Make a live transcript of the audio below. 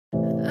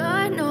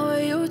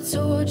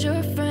told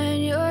your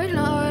friend you're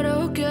not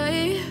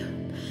okay,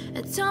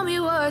 and tell me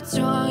what's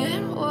wrong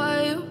and why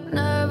you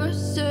never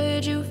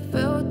said you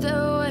felt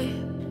that way.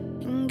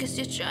 And guess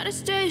you're trying to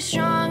stay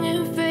strong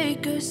and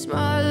fake a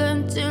smile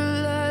until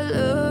I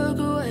look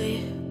away.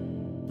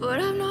 But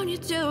I've known you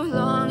too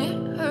long, it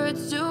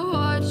hurts to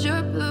watch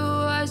your blue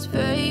eyes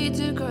fade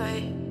to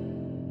gray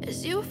as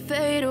you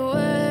fade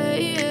away,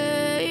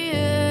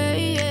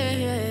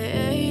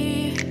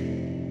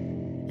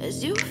 as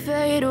you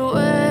fade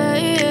away.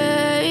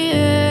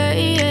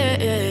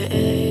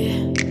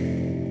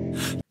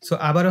 So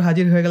আবারও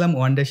হাজির হয়ে গেলাম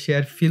wonder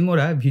share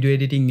Filmora video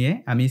editing নিয়ে।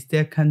 আমি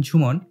ইস্তেক খান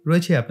ঝুমন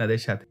রয়েছে আপনাদের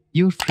সাথে।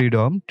 Your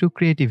freedom two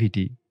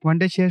creativity.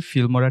 Wonder share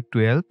Filmora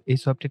 12 এই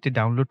সফটওয়্যারটি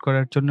ডাউনলোড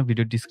করার জন্য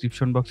ভিডিও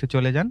ডিসক্রিপশন বক্সে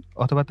চলে যান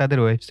অথবা তাদের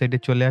ওয়েবসাইটে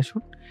চলে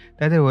আসুন।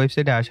 তাদের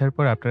ওয়েবসাইটে আসার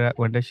পর আপনারা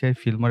ওয়ান্ডার শেয়ার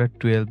ফিল্মোরা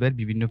 12 এর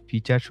বিভিন্ন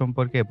ফিচার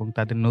সম্পর্কে এবং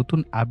তাদের নতুন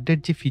আপডেট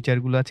যে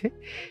ফিচারগুলো আছে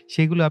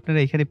সেগুলো আপনারা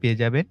এখানে পেয়ে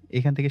যাবেন।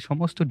 এখান থেকে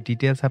সমস্ত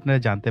ডিটেলস আপনারা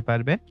জানতে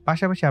পারবেন।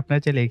 পাশাপাশি আপনারা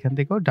চাইলে এখান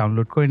থেকেও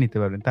ডাউনলোড করে নিতে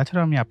পারবেন।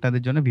 তাছাড়াও আমি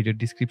আপনাদের জন্য ভিডিও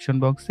ডিসক্রিপশন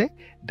বক্সে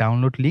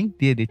ডাউনলোড লিঙ্ক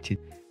দিয়ে দিচ্ছি।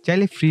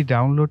 চাইলে ফ্রি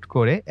ডাউনলোড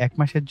করে 1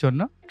 মাসের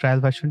জন্য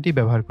ট্রায়াল ভার্সনটি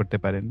ব্যবহার করতে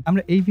পারেন।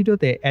 আমরা এই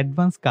ভিডিওতে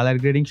অ্যাডভান্স কালার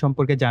গ্রেডিং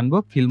সম্পর্কে জানবো।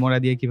 ফিল্মোরা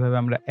দিয়ে কিভাবে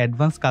আমরা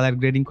অ্যাডভান্স কালার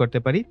গ্রেডিং করতে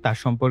পারি তার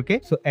সম্পর্কে।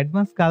 সো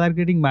অ্যাডভান্স কালার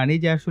গ্রেডিং মানেই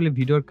যে আসলে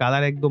ভিডিওর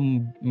কালার একদম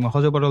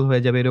হজবরল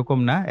হয়ে যাবে এরকম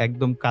না,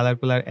 একদম কালার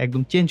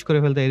একদম চেঞ্জ করে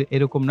ফেলতে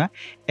এরকম না।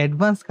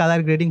 অ্যাডভান্স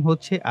কালার গ্রেডিং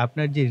হচ্ছে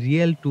আপনার যে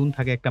রিয়েল টুন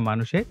থাকে একটা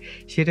মানুষের,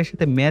 সেটার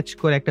সাথে ম্যাচ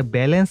করে একটা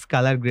ব্যালেন্স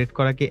কালার গ্রেড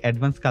করাকে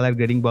অ্যাডভান্স কালার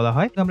গ্রেডিং বলা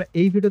হয়। আমরা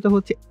এই ভিডিওতে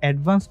হচ্ছে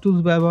অ্যাডভান্স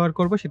টুলস ব্যবহার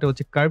করব, সেটা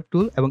হচ্ছে কার্ভ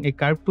টুল, এবং এই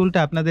কার্ভ টুলটা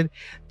আপনাদের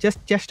জাস্ট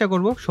চেষ্টা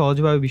করব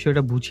সহজভাবে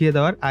বিষয়টা বুঝিয়ে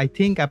দেওয়ার। আই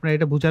থিঙ্ক আপনারা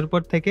এটা বোঝার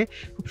পর থেকে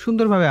খুব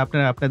সুন্দরভাবে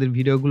আপনারা আপনাদের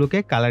ভিডিওগুলোকে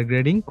কালার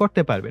গ্রেডিং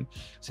করতে পারবেন।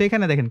 সো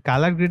এখানে দেখেন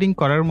কালার গ্রেডিং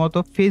করার মতো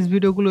ফেস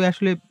ভিডিওগুলো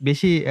আসলে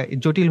বেশি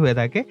জটিল হয়ে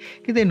থাকে,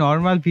 কিন্তু এই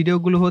নর্মাল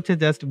ভিডিওগুলো হচ্ছে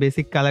জাস্ট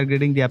বেসিক কালার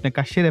গ্রেডিং দিয়ে আপনি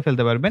কাজ সেরে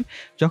ফেলতে পারবেন।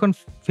 যখন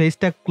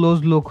ফেসটা ক্লোজ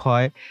লুক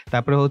হয়,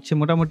 তারপরে হচ্ছে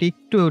মোটামুটি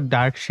একটু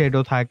ডার্ক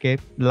শেডও থাকে,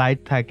 লাইট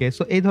থাকে।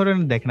 সো এই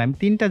ধরনের দেখেন আমি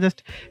 3টা জাস্ট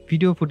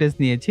ভিডিও ফুটেজ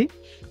নিয়েছি,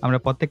 আমরা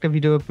প্রত্যেকটা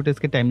ভিডিও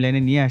ফুটেজকে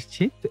টাইমলাইনে নিয়ে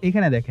আসছি। তো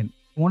এখানে দেখেন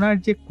ওনার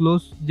যে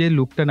ক্লোজ যে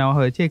লুকটা নেওয়া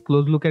হয়েছে, এই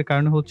ক্লোজ লুকের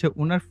কারণে হচ্ছে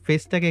ওনার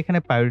ফেসটাকে এখানে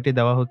প্রায়োরিটি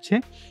দেওয়া হচ্ছে।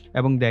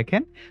 এবং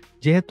দেখেন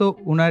যেহেতু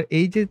ওনার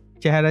এই যে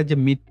চেহারার যে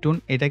মিড টোন,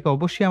 এটাকে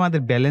অবশ্যই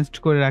আমাদের ব্যালেন্সড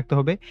করে রাখতে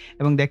হবে।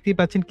 এবং দেখতেই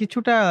পাচ্ছেন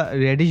কিছুটা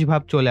রেডিশ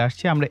ভাব চলে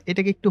আসছে, আমরা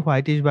এটাকে একটু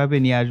হোয়াইটিশ ভাবে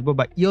নিয়ে আসবো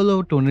বা ইয়েলো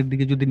টোনের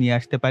দিকে যদি নিয়ে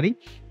আসতে পারি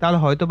তাহলে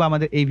হয়তো বা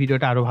আমাদের এই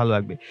ভিডিওটা আরও ভালো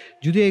লাগবে।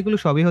 যদিও এগুলো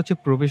সবই হচ্ছে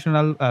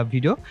প্রফেশনাল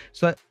ভিডিও,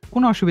 সো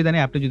কোনো অসুবিধা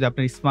নেই। আপনি যদি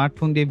আপনার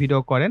স্মার্টফোন দিয়ে ভিডিও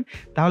করেন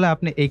তাহলে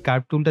আপনি এই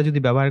কার্ভ টুলটা যদি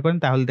ব্যবহার করেন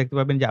তাহলে দেখতে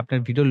পাবেন যে আপনার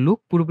ভিডিওর লুক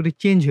পুরোপুরি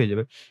চেঞ্জ হয়ে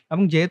যাবে।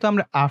 এবং যেহেতু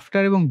আমরা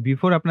আফটার এবং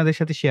বিফোর আপনাদের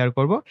সাথে শেয়ার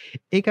করব,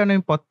 এই কারণে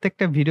আমি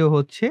প্রত্যেকটা ভিডিও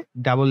হচ্ছে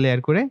ডাবল লেয়ার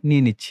করে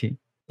নিয়ে নিচ্ছি।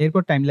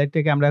 এরপর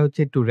টাইমলাইনটাকে আমরা হচ্ছে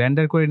একটু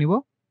রেন্ডার করে নিব।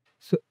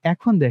 সো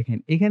এখন দেখেন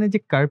এখানে যে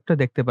কার্ভটা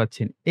দেখতে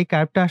পাচ্ছেন, এই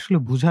কার্ভটা আসলে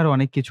বুঝার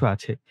অনেক কিছু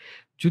আছে।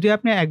 যদি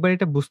আপনি একবার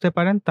এটা বুঝতে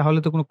পারেন তাহলে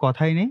তো কোনো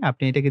কথাই নেই,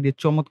 আপনি এটাকে দিয়ে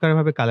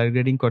চমৎকারভাবে কালার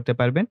গ্রেডিং করতে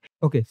পারবেন।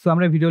 ওকে, সো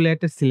আমরা ভিডিও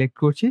লেয়ারটা সিলেক্ট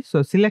করছি। সো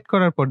সিলেক্ট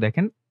করার পর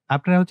দেখেন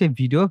আপনারা হচ্ছে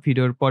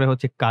ভিডিওর পরে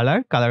হচ্ছে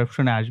কালার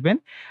অপশনে আসবেন।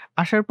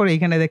 আসার পর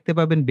এখানে দেখতে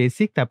পাবেন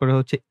বেসিক, তারপরে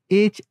হচ্ছে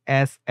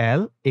HSL।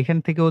 এখান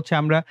থেকে হচ্ছে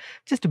আমরা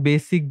জাস্ট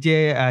বেসিক যে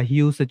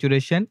হিউ,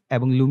 স্যাচুরেশন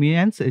এবং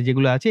লুমিনেন্স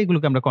যেগুলো আছে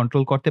এগুলোকে আমরা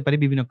কন্ট্রোল করতে পারি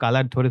বিভিন্ন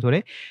কালার ধরে ধরে।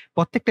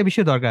 প্রত্যেকটা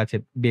বিষয় দরকার আছে,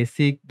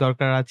 বেসিক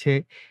দরকার আছে,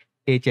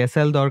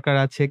 HSL দরকার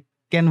আছে,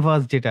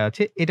 ক্যানভাস যেটা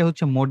আছে এটা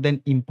হচ্ছে মোর দ্যান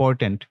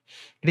ইম্পর্টেন্ট।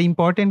 এটা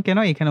ইম্পর্টেন্ট কেন?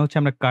 এখানে হচ্ছে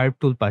আমরা কার্ভ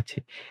টুল পাচ্ছি।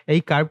 এই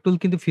কার্ভ টুল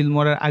কিন্তু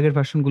ফিল্মোরার আগের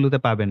ভার্সনগুলোতে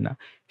পাবেন না।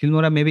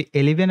 ফিল্মোরা মেবি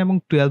 11 এবং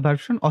 12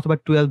 ভার্সন অথবা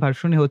 12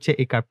 ভার্সনে হচ্ছে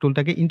এই কার্ভ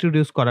টুলটাকে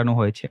ইন্ট্রোডিউস করানো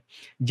হয়েছে,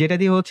 যেটা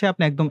দিয়ে হচ্ছে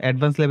আপনি একদম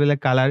অ্যাডভান্স লেভেলের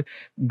কালার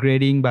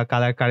গ্রেডিং বা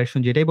কালার কারেকশন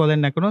যেটাই বলেন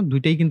না কেন,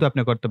 দুইটাই কিন্তু আপনি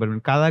করতে পারবেন।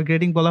 কালার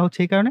গ্রেডিং বলা হচ্ছে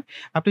এই কারণে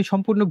আপনি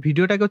সম্পূর্ণ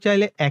ভিডিওটাকেও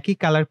চাইলে একই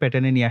কালার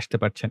প্যাটার্নে নিয়ে আসতে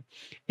পারছেন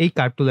এই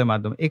কার্ভ টুলের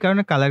মাধ্যমে। এই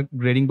কারণে কালার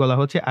গ্রেডিং বলা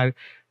হচ্ছে। আর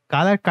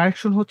কালার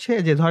কারেকশন হচ্ছে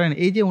যে ধরেন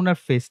এই যে উনার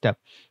ফেসটা,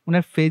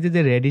 উনার ফেসে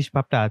যে রেডিশ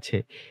ভাবটা আছে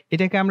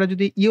এটাকে আমরা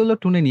যদি ইয়েলো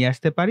টোনে নিয়ে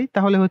আসতে পারি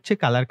তাহলে হচ্ছে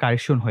কালার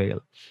কারেকশন হয়ে গেল।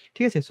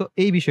 ঠিক আছে? সো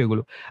এই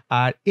বিষয়গুলো।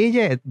 আর এই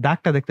যে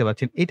দাগটা দেখতে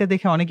পাচ্ছেন, এটা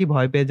দেখে অনেকেই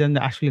ভয় পেয়ে যান,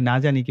 আসলে না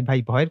জানি কি ভাই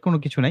ভয়ের কোনো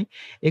কিছু নাই।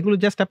 এগুলো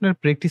জাস্ট আপনার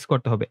প্র্যাকটিস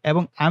করতে হবে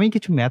এবং আমি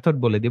কিছু মেথড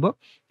বলে দিব।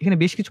 এখানে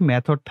বেশ কিছু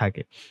মেথড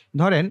থাকে।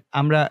 ধরেন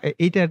আমরা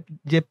এইটার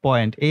যে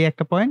পয়েন্ট, এই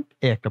একটা পয়েন্ট,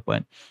 এই একটা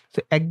পয়েন্ট। সো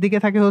একদিকে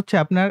থাকে হচ্ছে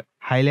আপনার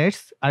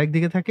হাইলাইটস,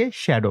 আরেকদিকে থাকে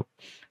শ্যাডো।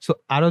 সো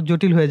আরো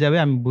জটিল হয়ে যাবে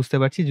আমি বুঝতে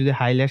পারছি। যদি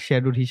হাইলাইট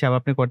শ্যাডোর হিসাব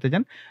আপনি করতে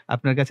যান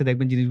আপনার কাছে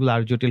দেখবেন জিনিসগুলো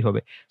আরো জটিল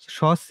হবে।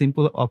 সহজ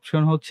সিম্পল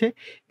অপশন হচ্ছে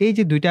এই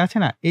যে 2টা আছে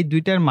না, এই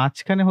 2টার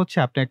মাঝখানে হচ্ছে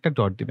আপনি একটা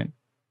ডট দিবেন।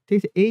 ঠিক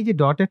আছে? এই যে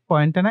ডটেড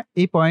পয়েন্টটা না,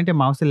 এই পয়েন্টে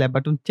মাউসের লেফট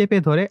বাটন চেপে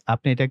ধরে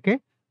আপনি এটাকে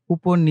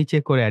উপর নিচে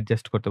করে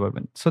অ্যাডজাস্ট করতে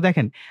পারবেন। সো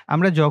দেখেন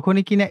আমরা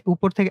যখনই কিনা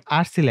উপর থেকে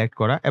আর সিলেক্ট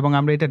করা এবং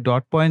আমরা এটা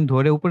ডট পয়েন্ট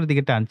ধরে উপরের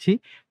দিকে টানছি,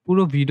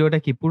 পুরো ভিডিওটা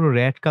কি পুরো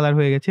রেড কালার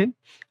হয়ে গেছে।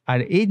 আর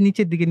এই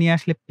নিচের দিকে নিয়ে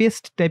আসলে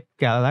পেস্ট টাইপ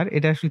কালার,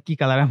 এটা আসলে কি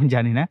কালার আমি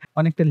জানি না,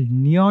 অনেকটা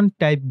নিয়ন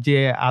টাইপ যে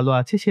আলো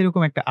আছে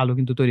সেরকম একটা আলো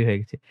কিন্তু তৈরি হয়ে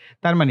গেছে।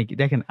 তার মানে কি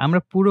দেখেন আমরা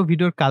পুরো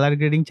ভিডিওর কালার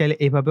গ্রেডিং চাইলে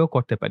এভাবেও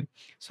করতে পারি।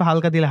 সো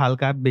হালকা দিলে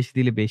হালকা, বেশি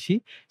দিলে বেশি।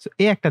 সো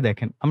এই একটা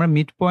দেখেন আমরা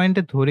মিড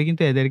পয়েন্টে ধরে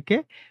কিন্তু এদেরকে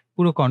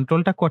পুরো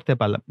কন্ট্রোলটা করতে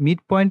পারলাম। মিড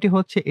পয়েন্টই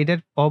হচ্ছে এটার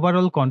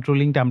ওভারঅল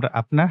কন্ট্রোলিংটা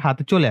আপনার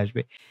হাতে চলে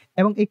আসবে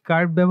এবং এই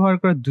কার্ভ ব্যবহার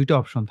করার ২ টা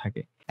অপশন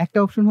থাকে। একটা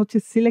অপশন হচ্ছে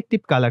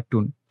সিলেক্টিভ কালার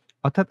টুন।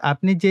 অর্থাৎ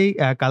আপনি যেই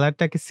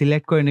কালারটাকে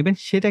সিলেক্ট করে নিবেন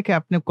সেটাকে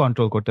আপনি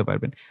কন্ট্রোল করতে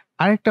পারবেন।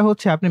 আরেকটা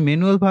হচ্ছে আপনি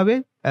ম্যানুয়াল ভাবে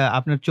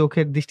আপনার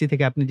চোখের দৃষ্টি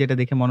থেকে আপনি যেটা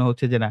দেখে মনে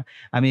হচ্ছে যে না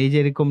আমি এই যে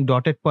এরকম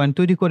ডটেড পয়েন্ট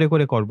তৈরি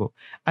করে করব।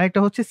 আরেকটা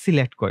হচ্ছে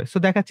সিলেক্ট করে। সো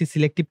দেখাচ্ছি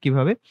সিলেক্টিভ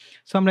কিভাবে।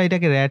 সো আমরা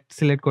এটাকে রেড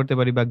সিলেক্ট করতে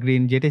পারি বা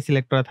গ্রিন যেটাই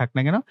সিলেক্ট করা থাক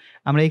না কেন,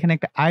 আমরা এখানে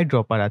একটা আই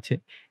ড্রপার আছে।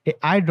 এই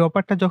আই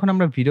ড্রপারটা যখন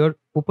আমরা ভিডিওর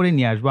উপরে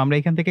নিয়ে আসবো, আমরা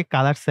এখান থেকে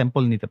কালার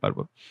স্যাম্পল নিতে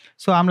পারবো।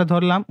 সো আমরা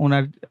ধরলাম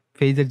উনার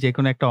ফেইজের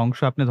যেকোনো একটা অংশ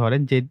আপনি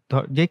ধরেন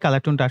যেই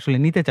কালার টোনটা আসলে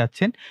নিতে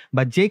চাচ্ছেন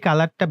বা যেই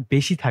কালারটা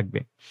বেশি থাকবে।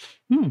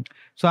 হুম?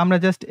 সো আমরা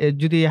জাস্ট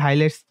যদি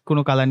হাইলাইটস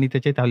কোনো কালার নিতে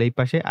চাই তাহলে এই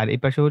পাশে, আর এই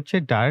পাশে হচ্ছে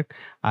ডার্ক,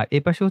 আর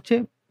এই পাশে হচ্ছে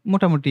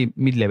মোটামুটি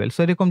মিড লেভেল। সো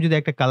এরকম যদি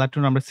একটা কালার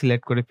টোন আমরা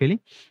সিলেক্ট করে ফেলি,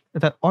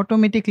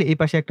 অটোমেটিক্যালি এই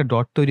পাশে একটা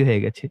ডট তৈরি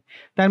হয়ে গেছে।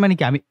 তার মানে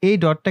কি আমি এই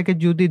ডটটাকে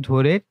যদি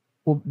ধরে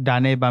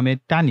ডানে বামে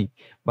টানি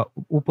বা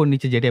উপর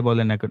নিচে যেটাই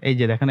বলেন না কেন, এই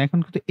যে দেখেন এখন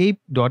কিন্তু এই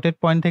ডটেড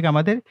পয়েন্ট থেকে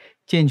আমাদের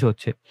চেঞ্জ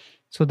হচ্ছে।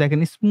 সো দেখেন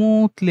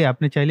স্মুথলি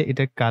আপনি চাইলে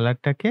এটার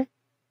কালারটাকে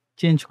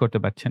চেঞ্জ করতে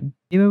পারছেন।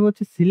 এভাবে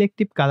হচ্ছে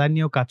সিলেক্টিভ কালার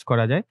নিয়েও কাজ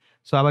করা যায়।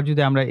 সো আবার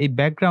যদি আমরা এই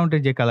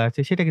ব্যাকগ্রাউন্ডের যে কালার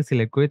আছে সেটাকে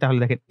সিলেক্ট করি তাহলে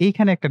দেখেন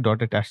এইখানে একটা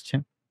ডটেড আসছে।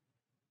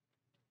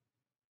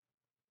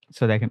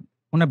 সো দেখেন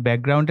উনার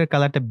ব্যাকগ্রাউন্ডের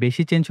কালারটা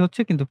বেশি চেঞ্জ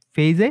হচ্ছে কিন্তু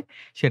ফেইজে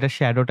সেটা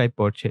শ্যাডো টাইপ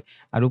পড়ছে।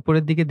 আর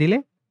উপরের দিকে দিলে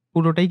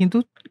পুরোটাই কিন্তু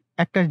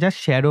একটা জাস্ট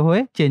শ্যাডো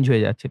হয়ে চেঞ্জ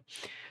হয়ে যাচ্ছে।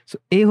 সো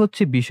এই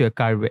হচ্ছে বিষয়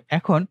কার্ভে।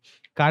 এখন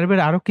কার্ভের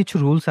আরো কিছু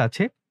রুলস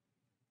আছে।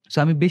 সো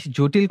আমি বেশ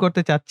জটিল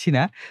করতে চাচ্ছি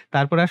না।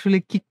 তারপরে আসলে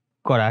কি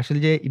করা? আসলে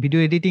যে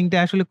ভিডিও এডিটিংটা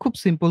আসলে খুব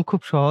সিম্পল,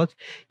 খুব সহজ।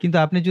 কিন্তু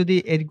আপনি যদি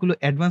এগুলো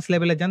অ্যাডভান্স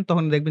লেভেলে যান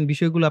তখন দেখবেন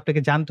বিষয়গুলো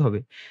আপনাকে জানতে হবে।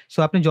 সো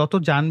আপনি যত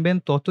জানবেন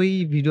ততই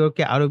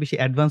ভিডিওকে আরো বেশি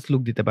অ্যাডভান্স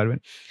লুক দিতে পারবেন।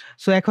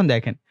 সো এখন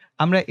দেখেন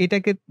আমরা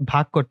এটাকে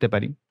ভাগ করতে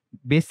পারি।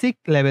 বেসিক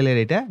লেভেলের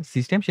এটা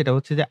সিস্টেম সেটা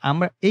হচ্ছে যে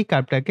আমরা এই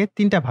কার্ভটাকে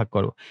 ৩ টা ভাগ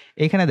করব।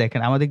 এখানে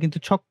দেখেন আমাদের কিন্তু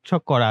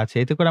ছক করা আছে।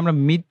 এতে করে আমরা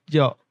মিড যে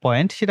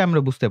পয়েন্ট সেটা আমরা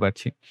বুঝতে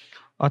পারছি।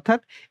 অর্থাৎ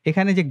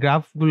এখানে যে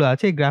গ্রাফগুলো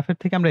আছে এই গ্রাফের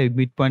থেকে আমরা এই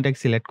মিড পয়েন্টটাকে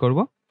সিলেক্ট করব।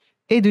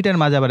 এই ২ টার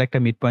মাঝে আবার একটা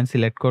মিড পয়েন্ট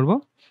সিলেক্ট করব।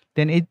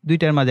 দেন এই ২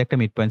 টার মাঝে একটা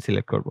মিড পয়েন্ট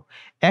সিলেক্ট করব।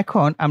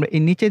 এখন আমরা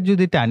এই নিচের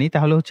যদি টানি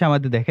তাহলে হচ্ছে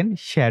আমাদের দেখেন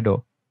শ্যাডো,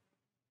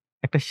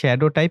 একটা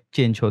শ্যাডো টাইপ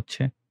চেঞ্জ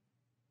হচ্ছে।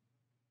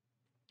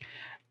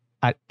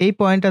 আর এই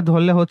পয়েন্টটা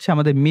ধরলে হচ্ছে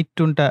আমাদের মিড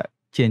টোনটা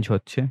চেঞ্জ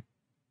হচ্ছে।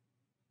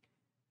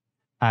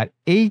 আর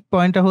এই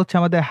পয়েন্টটা হচ্ছে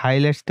আমাদের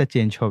হাইলাইটসটা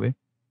চেঞ্জ হবে।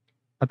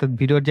 অর্থাৎ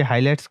ভিডিওর যে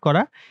হাইলাইটস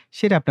করা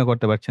সেটা আপনি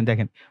করতে পারছেন।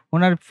 দেখেন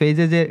উনার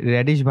ফেইজে যে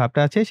রেডিশ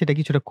ভাবটা আছে সেটা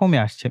কিছুটা কমে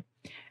আসছে।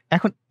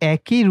 এখন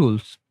একই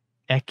রুলস,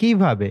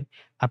 একইভাবে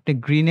আপনি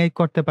গ্রিন এ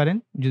করতে পারেন।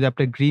 যদি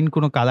আপনার গ্রিন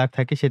কোনো কালার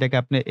থাকে সেটাকে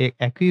আপনি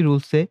একই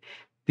রুলসে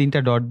 ৩ টা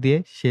ডট দিয়ে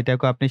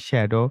সেটাকেও আপনি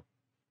শ্যাডো,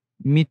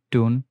 মিড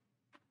টোন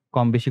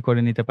কম বেশি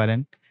করে নিতে পারেন।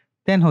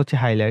 দেন হচ্ছে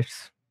হাইলাইটস।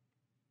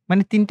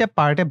 মানে ৩ টা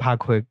পার্টে ভাগ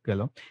হয়ে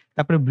গেল।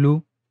 তারপরে ব্লু।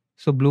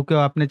 সো ব্লুকেও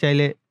আপনি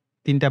চাইলে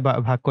 ৩ টা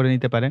ভাগ করে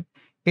নিতে পারেন।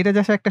 এটা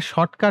জাস্ট একটা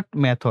শর্টকাট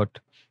মেথড।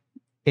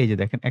 এই যে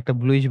দেখেন একটা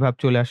ব্লুইশ ভাব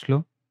চলে আসলো।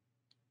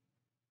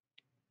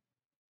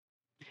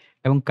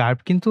 এবং কার্ভ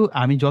কিন্তু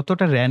আমি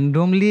যতটা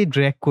randomly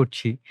ড্রাগ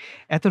করছি,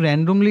 এত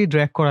randomly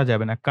ড্রাগ করা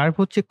যাবে না। কার্ভ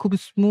হচ্ছে খুব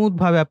স্মুথ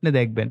ভাবে আপনি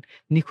দেখবেন।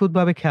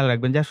 নিখুঁতভাবে খেয়াল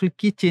রাখবেন যে আসলে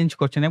কি চেঞ্জ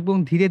করছেন এবং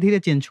ধীরে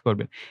চেঞ্জ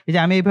করবেন। এই যে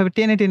আমি এইভাবে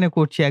টেনে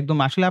করছি একদম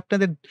আসলে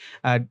আপনাদের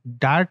আ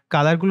ডার্ক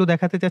কালার গুলো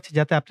দেখাতে চাচ্ছি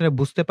যাতে আপনারা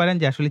বুঝতে পারেন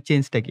যে আসলে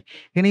চেঞ্জটা কি।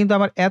 এখানে কিন্তু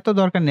আমার এত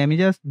দরকার নেই। আমি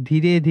জাস্ট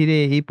ধীরে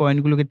এই পয়েন্ট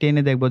গুলোকে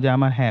টেনে দেখব যে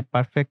আমার হ্যাঁ,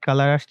 পারফেক্ট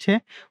কালার আসছে।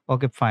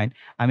 Okay fine.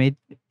 আমি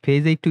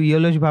ফেজ এ একটু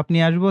ইয়েলোইশ ভাব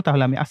নিয়ে আসবো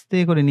তাহলে আমি আস্তে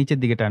করে নিচের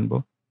দিকে টানবো।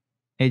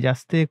 এই যে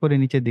আস্তে করে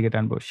নিচের দিকে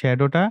টানবো।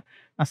 শ্যাডোটা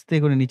আস্তে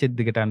করে নিচের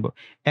দিকে টানবো।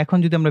 এখন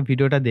যদি আমরা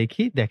ভিডিওটা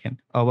দেখি, দেখেন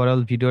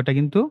ওভারঅল ভিডিওটা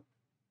কিন্তু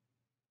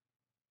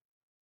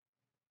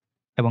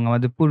এবং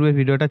আমাদের পূর্বের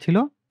ভিডিওটা ছিল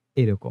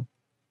এরকম।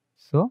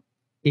 সো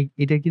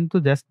এটা কিন্তু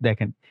জাস্ট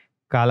দেখেন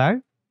কালার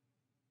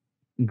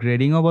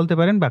গ্রেডিং ও বলতে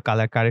পারেন বা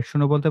কালার কারেকশন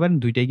ও বলতে পারেন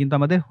 ২ টাই কিন্তু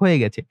আমাদের হয়ে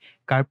গেছে।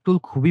 কার্ভ টুল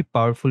খুবই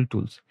পাওয়ারফুল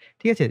টুলস।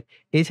 ঠিক আছে?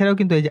 এছাড়াও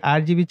কিন্তু এই যে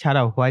RGB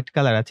ছাড়াও হোয়াইট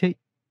কালার আছে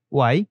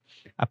ওয়াই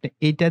আপনি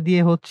এইটা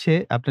দিয়ে হচ্ছে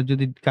আপনার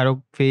যদি কারো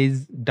ফেস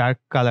ডার্ক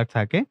কালার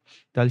থাকে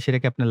তাহলে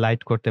সেটাকে আপনি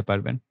লাইট করতে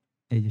পারবেন।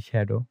 এই যে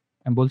শ্যাডো।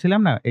 আমি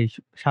বলছিলাম না এই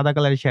সাদা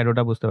কালারের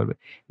শ্যাডোটা বুঝতে পারবে।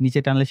 নিচে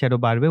টানলে শ্যাডো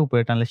বাড়বে,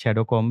 উপরে টানলে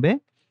শ্যাডো কমবে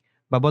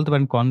বা বলতে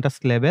পারেন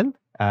কন্ট্রাস্ট লেভেল।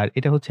 আর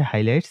এটা হচ্ছে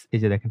হাইলাইটস। এই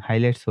যে দেখেন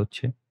হাইলাইটস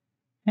হচ্ছে।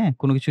 হ্যাঁ?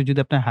 কোন কিছু যদি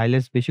আপনার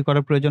হাইলাইটস বেশি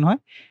করার প্রয়োজন হয়,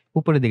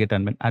 উপরের দিকে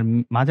টানবেন। আর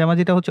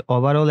মাঝামাঝিটা হচ্ছে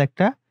ওভারঅল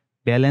একটা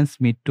ব্যালেন্স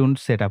মিড টোন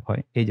সেটআপ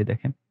হয়। এই যে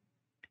দেখেন।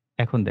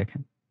 এখন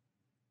দেখেন।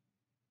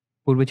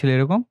 পূর্বে ছিল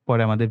এরকম,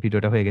 পরে আমাদের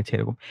ভিডিওটা হয়ে গেছে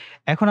এরকম।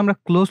 এখন আমরা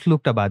ক্লোজ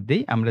লুকটা বাদ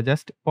দেই। আমরা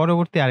জাস্ট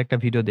পরবর্তী আরেকটা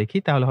ভিডিও দেখি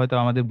তাহলে হয়তো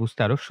আমাদের বুঝতে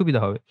আরো সুবিধা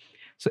হবে।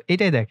 সো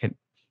এটাই দেখেন।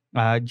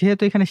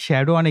 যেহেতু এখানে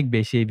শ্যাডো অনেক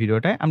বেশি এই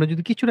ভিডিওটায়, আমরা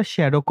যদি কিছুটা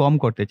শ্যাডো কম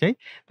করতে চাই,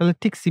 তাহলে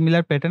ঠিক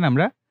সিমিলার প্যাটার্ন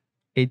আমরা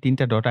এই ৩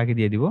 টা ডট আগে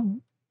দিয়ে দিব।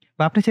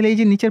 বা আপনি চাইলে এই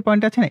যে নিচের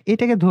পয়েন্ট আছে না?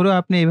 এটাকে ধরেও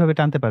আপনি এভাবে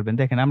টানতে পারবেন।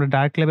 দেখেন আমরা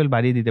ডার্ক লেভেল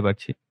বাড়িয়ে দিতে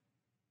পারছি।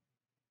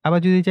 আবার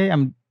যদি চাই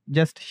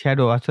জাস্ট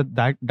শ্যাডো অর্থাৎ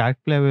ডার্ক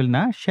লেভেল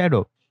না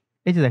শ্যাডো।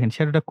 এই যে দেখেন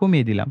শ্যাডোটা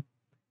কমিয়ে দিলাম।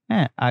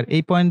 হ্যাঁ? আর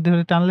এই পয়েন্ট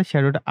ধরে টানলে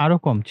শ্যাডোটা আরো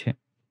কমছে।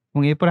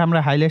 এবং এরপর আমরা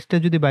হাইলাইটসটা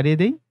যদি বাড়িয়ে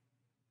দেই,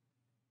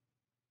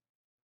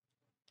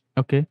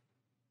 ওকে,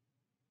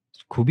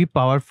 খুবই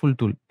পাওয়ারফুল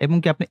টুল এবং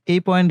কি আপনি এই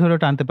পয়েন্ট ধরেও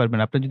টানতে পারবেন।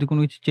 আপনার যদি কোনো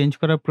কিছু চেঞ্জ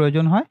করার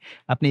প্রয়োজন হয়,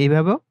 আপনি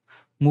এভাবেও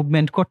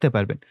মুভমেন্ট করতে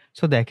পারবেন।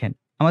 সো দেখেন,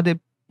 আমাদের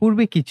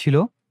পূর্বে কি ছিল,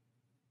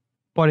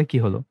 পরে কি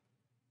হলো?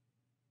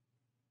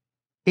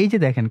 এই যে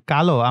দেখেন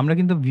কালো, আমরা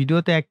কিন্তু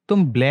ভিডিওতে একদম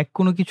ব্লাক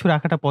কোনো কিছু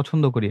রাখাটা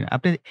পছন্দ করি না।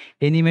 আপনি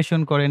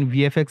অ্যানিমেশন করেন,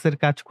 ভিএফএক্স এর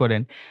কাজ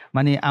করেন।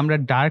 মানে আমরা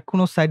ডার্ক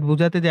কোনো সাইড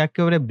বোঝাতে যে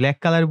একেবারে ব্লাক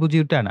কালার বুঝি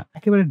ওটা না।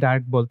 একেবারে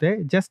ডার্ক বলতে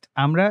জাস্ট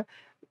আমরা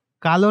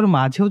কালোর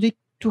মাঝেও যে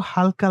একটু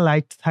হালকা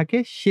লাইট থাকে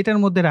সেটার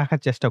মধ্যে রাখার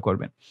চেষ্টা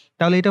করবেন।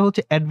 তাহলে এটা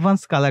হচ্ছে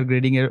অ্যাডভান্স কালার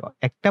গ্রেডিং এর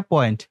একটা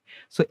পয়েন্ট।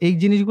 সো এই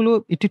জিনিসগুলো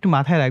একটু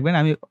মাথায় রাখবেন।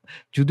 আমি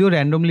যদিও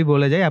র‍্যান্ডমলি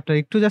বলে যাই, আপনারা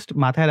একটু জাস্ট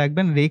মাথায়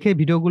রাখবেন। রেখে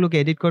ভিডিওগুলোকে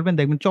এডিট করবেন,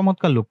 দেখবেন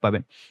চমৎকার লুক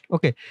পাবেন।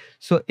 ওকে?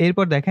 সো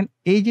এরপর দেখেন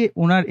এই যে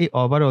উনার এই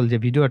ওভারঅল যে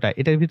ভিডিওটা,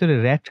 এটার ভিতরে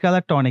রেড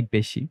কালারটা অনেক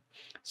বেশি।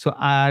 সো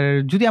আর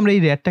যদি আমরা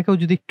এই রেডটাকেও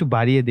যদি একটু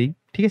বাড়িয়ে দেই,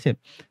 ঠিক আছে?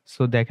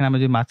 সো দেখেন আমরা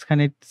যদি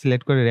মাঝখানে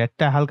সিলেক্ট করে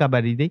রেডটা হালকা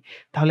বাড়িয়ে দেই,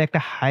 তাহলে একটা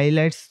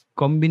হাইলাইটস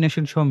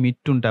কম্বিনেশন সহ মিড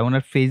টোনটা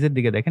উনার ফেইজের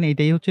দিকে দেখেন,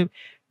 এইটাই হচ্ছে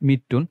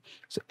মিড টোন।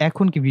 সো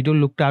এখন কি ভিডিওর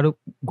লুকটা আরো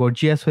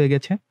গর্জিয়াস হয়ে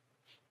গেছে।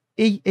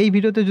 এই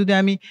ভিডিওতে যদি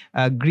আমি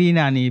গ্রিন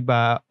আনি বা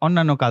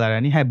অন্যান্য কালার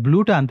আনি, হ্যাঁ,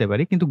 ব্লুটা আনতে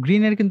পারি। কিন্তু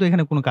গ্রিনের কিন্তু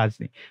এখানে কোনো কাজ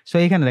নেই। সো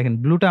এখানে দেখেন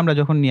ব্লুটা আমরা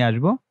যখন নিয়ে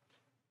আসবো,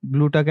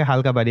 ব্লুটাকে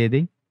হালকা বাড়িয়ে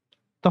দেই।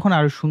 তখন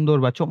আরো সুন্দর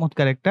বা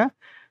চমৎকার একটা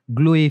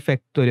গ্লো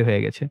ইফেক্ট তৈরি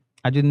হয়ে গেছে।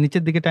 আর যদি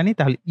নিচের দিকে টানি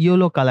তাহলে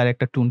ইয়েলো কালার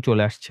একটা টোন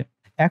চলে আসছে।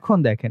 এখন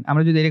দেখেন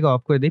আমরা যদি এটাকে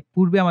অফ করে দেই,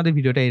 পূর্বে আমাদের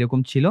ভিডিওটা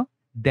এরকম ছিল।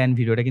 দেন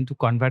ভিডিওটা কিন্তু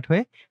কনভার্ট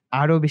হয়ে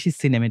আরো বেশি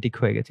সিনেমেটিক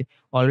হয়ে গেছে।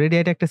 অলরেডি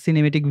এটা একটা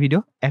সিনেমেটিক ভিডিও।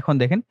 এখন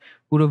দেখেন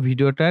পুরো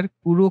ভিডিওটার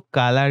পুরো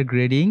কালার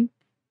গ্রেডিং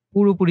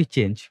পুরোপুরি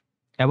চেঞ্জ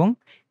এবং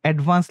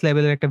অ্যাডভান্স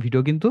লেভেলের একটা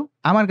ভিডিও কিন্তু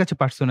আমার কাছে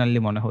পার্সোনালি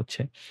মনে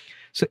হচ্ছে।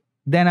 সো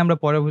দেন আমরা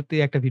পরবর্তী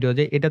একটা ভিডিও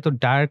যাই। এটা তো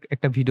ডার্ক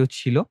একটা ভিডিও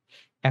ছিল।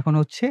 এখন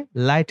হচ্ছে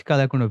লাইট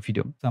কালার কোনো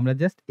ভিডিও। তো আমরা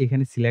জাস্ট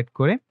এখানে সিলেক্ট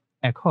করে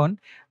এখন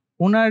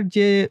উনার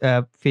যে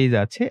ফেজ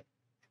আছে,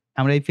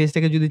 আমরা এই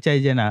ফেজটাকে যদি চাই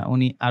যে না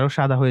উনি আরো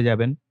সাদা হয়ে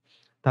যাবেন,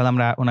 তাহলে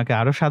আমরা উনাকে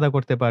আরো সাদা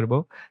করতে পারবো।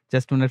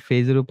 জাস্ট উনার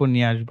ফেজের উপর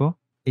নিয়ে আসবো।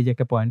 এই যে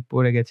একটা পয়েন্ট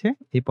পড়ে গেছে।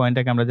 এই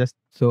পয়েন্টটাকে আমরা জাস্ট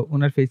সো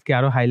উনার ফেজকে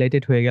আরো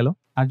হাইলাইটেড হয়ে গেল।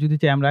 আর যদি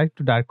চাই আমরা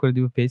আরেকটু ডার্ক করে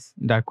দিব, ফেজ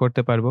ডার্ক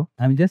করতে পারবো।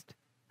 আমি জাস্ট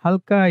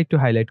হালকা একটু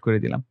হাইলাইট করে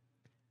দিলাম।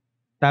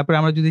 তারপরে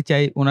আমরা যদি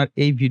চাই উনার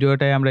এই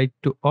ভিডিওটায় আমরা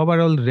একটু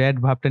ওভারঅল রেড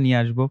ভাবটা নিয়ে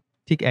আসবো।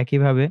 ঠিক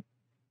একইভাবে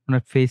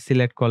উনার ফেস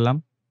সিলেক্ট করলাম।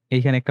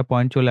 এইখানে একটা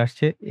পয়েন্ট চলে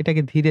আসছে।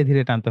 এটাকে ধীরে,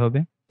 ধীরে টানতে হবে।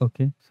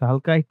 ওকে। সো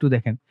হালকা একটু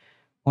দেখেন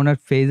উনার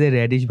ফেজে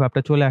রেডিশ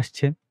ভাবটা চলে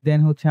আসছে। দেন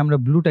হচ্ছে আমরা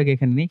ব্লুটাকে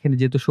এখানে নিই। এখানে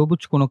যেহেতু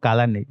সবুজ কোনো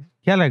কালার নেই।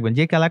 খেয়াল রাখবেন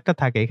যে কালারটা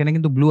থাকে এখানে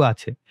কিন্তু ব্লু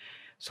আছে।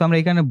 সো আমরা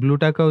এখানে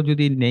ব্লুটাকেও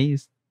যদি নেই,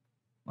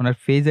 উনার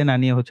ফেজে না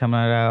নিয়ে হচ্ছে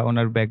আমরা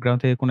উনার ব্যাকগ্রাউন্ড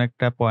থেকে কোনো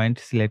একটা পয়েন্ট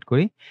সিলেক্ট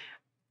করি।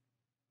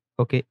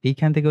 ওকে।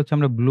 এইখান থেকে হচ্ছে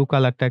আমরা ব্লু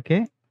কালারটাকে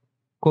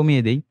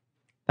কমিয়ে দেই।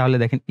 তাহলে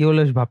দেখেন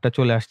ইয়েলোইশ ভাবটা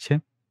চলে আসছে।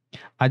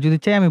 আর যদি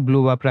চাই আমি ব্লু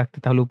ভাব রাখতে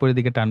তাহলে উপরের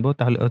দিকে টানবো।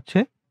 তাহলে হচ্ছে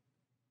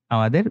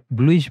আমাদের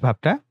ব্লুইশ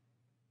ভাবটা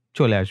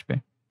চলে আসবে।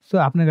 সো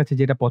আপনার কাছে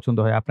যেটা পছন্দ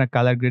হয়, আপনার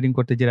কালার গ্রেডিং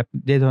করতে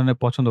যে ধরনের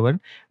পছন্দ করেন,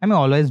 আমি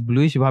অলওয়েজ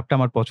ব্লুইশ ভাবটা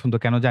আমার পছন্দ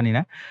কেন জানি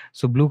না।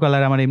 সো ব্লু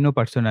কালার আমার এমনিও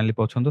পার্সোনালি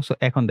পছন্দ। সো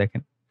এখন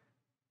দেখেন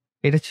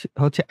এটা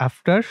হচ্ছে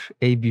আফটার,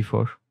 এই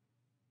বিফোর,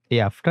 এই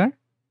আফটার,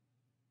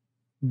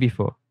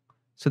 বিফোর।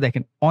 সো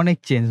দেখেন অনেক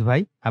চেঞ্জ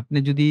ভাই। আপনি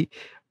যদি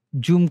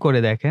জুম করে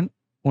দেখেন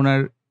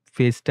উনার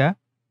ফেসটা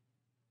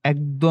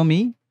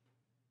একদমই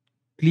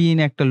ক্লিন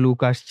একটা লুক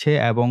আসছে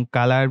এবং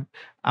কালার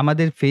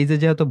আমাদের ফেইজে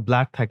যেহেতু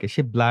ব্লাড থাকে,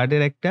 সে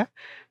ব্লাডের একটা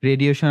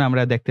রেডিয়েশন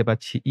আমরা দেখতে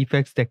পাচ্ছি,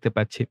 ইফেক্টস দেখতে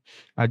পাচ্ছি।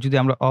 আর যদি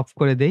আমরা অফ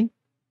করে দেই,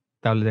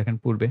 তাহলে দেখেন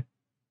পূর্বে।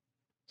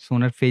 সো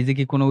উনার ফেইজে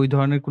কি কোনো ওই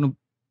ধরনের কোনো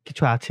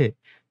কিছু আছে?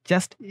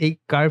 জাস্ট এই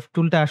কার্ভ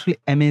টুলটা আসলে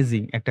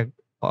অ্যামেজিং একটা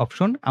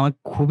অপশন। আমার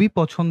খুবই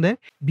পছন্দের।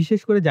 বিশেষ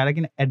করে যারা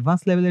কিনা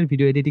অ্যাডভান্স লেভেলের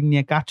ভিডিও এডিটিং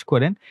নিয়ে কাজ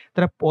করেন,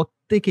 তারা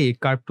প্রত্যেকেই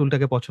কার্ভ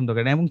টুলটাকে পছন্দ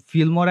করেন এবং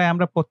ফিল্মোরায়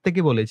আমরা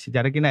প্রত্যেকে বলেছি,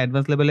 যারা কিনা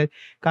অ্যাডভান্স লেভেলের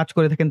কাজ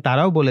করে থাকেন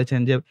তারাও বলেছেন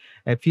যে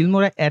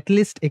ফিল্মোরা এট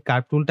লিস্ট এই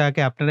কার্ভ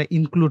টুলটাকে আপনারা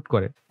ইনক্লুড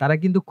করেন। তারা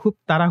কিন্তু খুব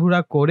তাড়াহুড়া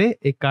করে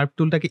এই কার্ভ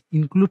টুলটাকে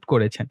ইনক্লুড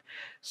করেছেন।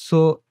 সো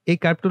এই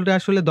কার্ভ টুলটা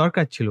আসলে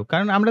দরকার ছিল।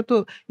 কারণ আমরা তো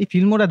এই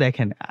ফিল্মোরা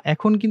দেখেন,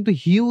 এখন কিন্তু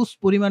হিউজ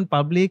পরিমাণ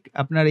পাবলিক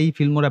আপনার এই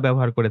ফিল্মোরা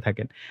ব্যবহার করে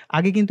থাকেন।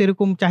 আগে কিন্তু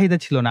এরকম চাহিদা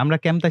ছিল না। আমরা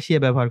ক্যামতাশিয়া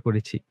ব্যবহার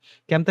করেছি।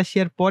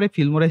 ক্যামতাশিয়ার পরে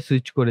ফিল্মোরায়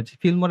সুইচ করেছি।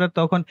 ফিল্মোরা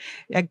তখন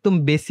একদম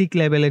বেসিক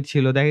লেভেলের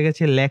ছিল। দেখা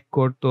গেছে ল্যাগ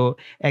করত।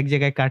 এক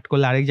জায়গায় কাট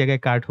করলে আরেক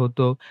জায়গায় কাট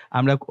হতো।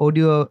 আমরা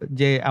অডিও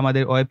যে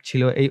আমাদের ওয়েব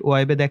ছিল, এই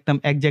ওয়েবে দেখতাম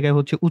এক জায়গায়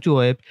হচ্ছে উঁচু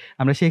ওয়েব।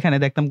 আমরা সেখানে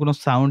দেখতাম কোনো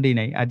সাউন্ডই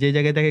নাই। আর যে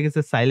জায়গায় দেখা গেছে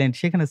সাইলেন্ট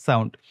সেখানে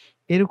সাউন্ড।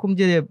 এরকম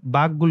যে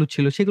বাগগুলো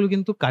ছিল সেগুলো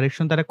কিন্তু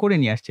কারেকশন তারা করে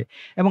নিয়ে আসছে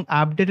এবং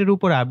আপডেটের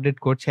উপর আপডেট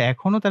করছে।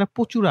 এখনো তারা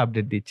প্রচুর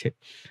আপডেট দিচ্ছে।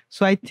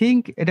 সো আই থিংক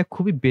এটা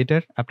খুবই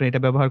বেটার। আপনি এটা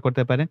ব্যবহার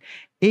করতে পারেন।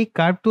 এই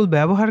কার্ভ টুল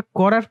ব্যবহার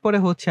করার পরে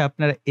হচ্ছে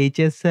আপনার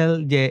এইচএসএল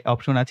যে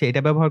অপশন আছে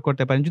এটা ব্যবহার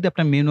করতে পারেন। যদি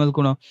আপনার ম্যানুয়াল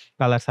কোনো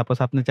কালার সাপোজ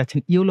আপনি চাচ্ছেন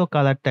ইয়েলো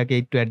কালারটাকে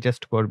একটু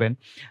অ্যাডজাস্ট করবেন।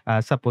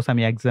 সাপোজ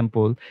আমি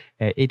এক্সাম্পল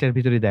এটার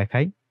ভিতরে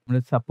দেখাই।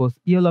 আমরা সাপোজ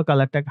ইয়েলো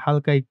কালারটাকে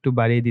হালকা একটু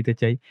বাড়িয়ে দিতে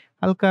চাই।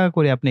 হালকা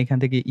করে আপনি এখান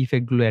থেকে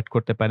ইফেক্ট গুলো এড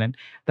করতে পারেন।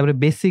 তারপরে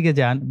বেসিক এ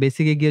যান।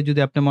 বেসিক এ গিয়ে যদি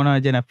আপনার মনে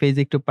হয় যে না ফেজ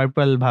একটু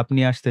পার্পল ভাব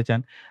নিয়ে আসতে চান,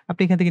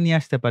 আপনি এখান থেকে নিয়ে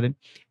আসতে পারেন।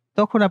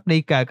 তখন আপনি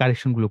এই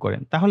কারেকশনগুলো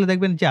করেন। তাহলে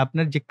দেখবেন যে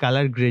আপনার যে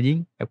colour grading,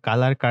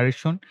 colour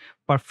correction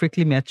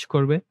perfectly match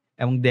করবে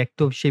এবং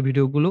দেখতেও সেই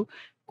ভিডিওগুলো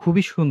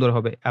খুবই সুন্দর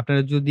হবে।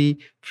 আপনারা যদি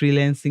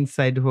ফ্রিল্যান্সিং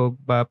সাইট হোক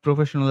বা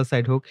প্রফেশনাল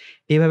সাইট হোক,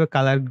 এভাবে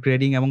কালার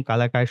গ্রেডিং এবং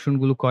কালার কারেকশন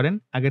গুলো করেন,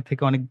 আগের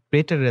থেকে অনেক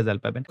বেটার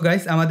রেজাল্ট পাবেন।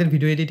 গাইস, আমাদের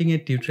ভিডিও এডিটিং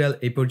এর টিউটোরিয়াল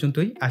এই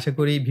পর্যন্তই। আশা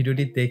করি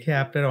ভিডিওটি দেখে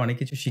আপনারা অনেক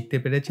কিছু শিখতে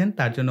পেরেছেন।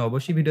 তার জন্য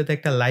অবশ্যই ভিডিওতে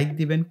একটা লাইক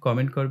দিবেন,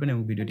 কমেন্ট করবেন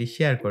এবং ভিডিওটি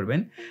শেয়ার করবেন।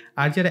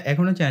 আর যারা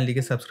এখনো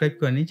চ্যানেলটিকে সাবস্ক্রাইব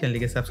করেনি,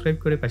 চ্যানেলটিকে সাবস্ক্রাইব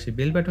করে পাশে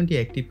বেল বাটনটি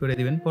অ্যাক্টিভ করে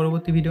দিবেন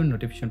পরবর্তী ভিডিওর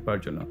নোটিফিকেশন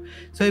পাওয়ার জন্য।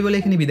 সো এই বলে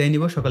এখানে বিদায়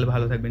নিব। সকালে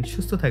ভালো থাকবেন,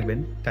 সুস্থ থাকবেন।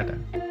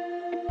 টাটা।